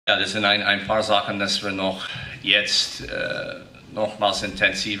Ja, das sind ein paar Sachen, dass wir noch jetzt nochmals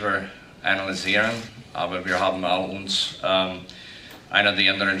intensiver analysieren, aber wir haben auch uns eine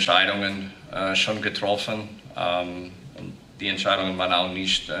der anderen Entscheidungen schon getroffen. Und die Entscheidungen waren auch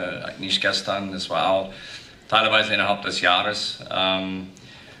nicht gestern, das war auch teilweise innerhalb des Jahres.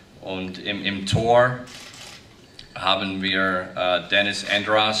 Und im Tor haben wir Dennis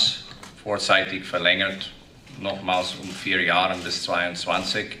Endras vorzeitig verlängert, nochmals 4 Jahre bis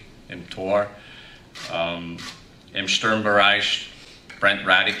 22 im Tor. Im Sturmbereich Brent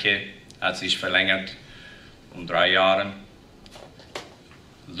Raedeke hat sich verlängert 3 Jahre.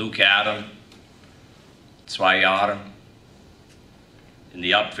 Luke Adam 2 Jahre. In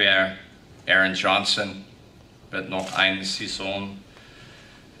die Abwehr Aaron Johnson wird noch eine Saison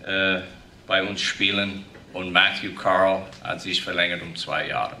bei uns spielen und Mathieu Carle hat sich verlängert 2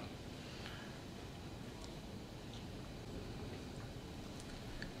 Jahre.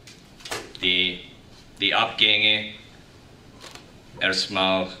 Die Abgänge,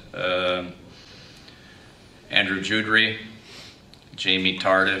 erstmal Andrew Joudrey,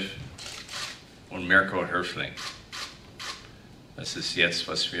 Tardif und Mirko Höfflin. Das ist jetzt,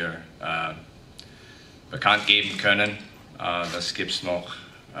 was wir bekannt geben können. Das gibt es noch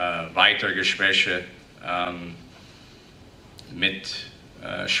weitere Gespräche mit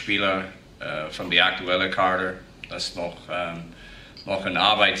Spielern von der aktuellen Kader, das noch in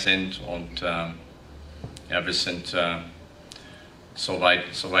Arbeit sind und ja, wir sind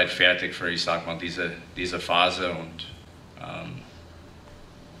soweit fertig für, ich sag mal, diese Phase und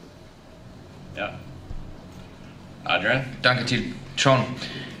ja. Adler? Danke, Thiel. John,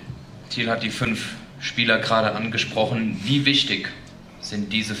 Thiel hat die 5 Spieler gerade angesprochen. Wie wichtig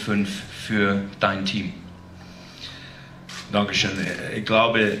sind diese 5 für dein Team? Dankeschön. Ich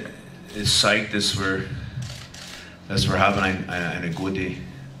glaube, es zeigt, dass wir haben eine gute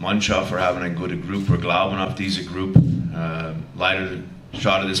Mannschaft, wir haben eine gute Gruppe, wir glauben auf diese Gruppe. Leider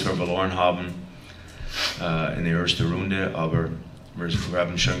schade, dass wir verloren haben in der ersten Runde, aber wir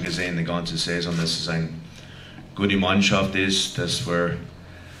haben schon gesehen die ganze Saison, dass es eine gute Mannschaft ist, dass wir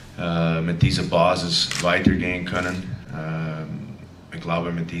mit dieser Basis weitergehen können. Ich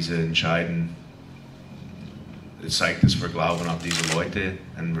glaube, mit diesen Entscheidungen zeigt, dass wir glauben auf diese Leute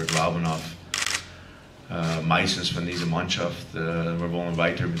und wir glauben auf meistens von dieser Mannschaft. Wir wollen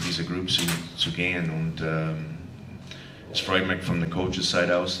weiter mit dieser Gruppe zu gehen und es freut mich von der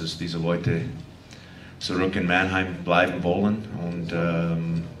Coaches-Seite aus, dass diese Leute zurück in Mannheim bleiben wollen und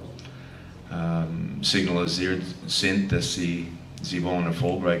signalisiert sind, dass sie wollen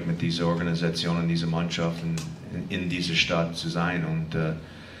erfolgreich mit dieser Organisation und dieser Mannschaft in dieser Stadt zu sein und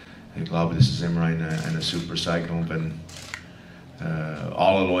ich glaube, das ist immer eine super Cycle, wenn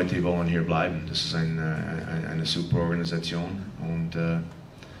alle Leute wollen hier bleiben. Das ist eine super Organisation und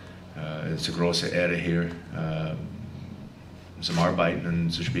es ist eine große Ehre hier zum Arbeiten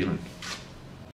und zu spielen.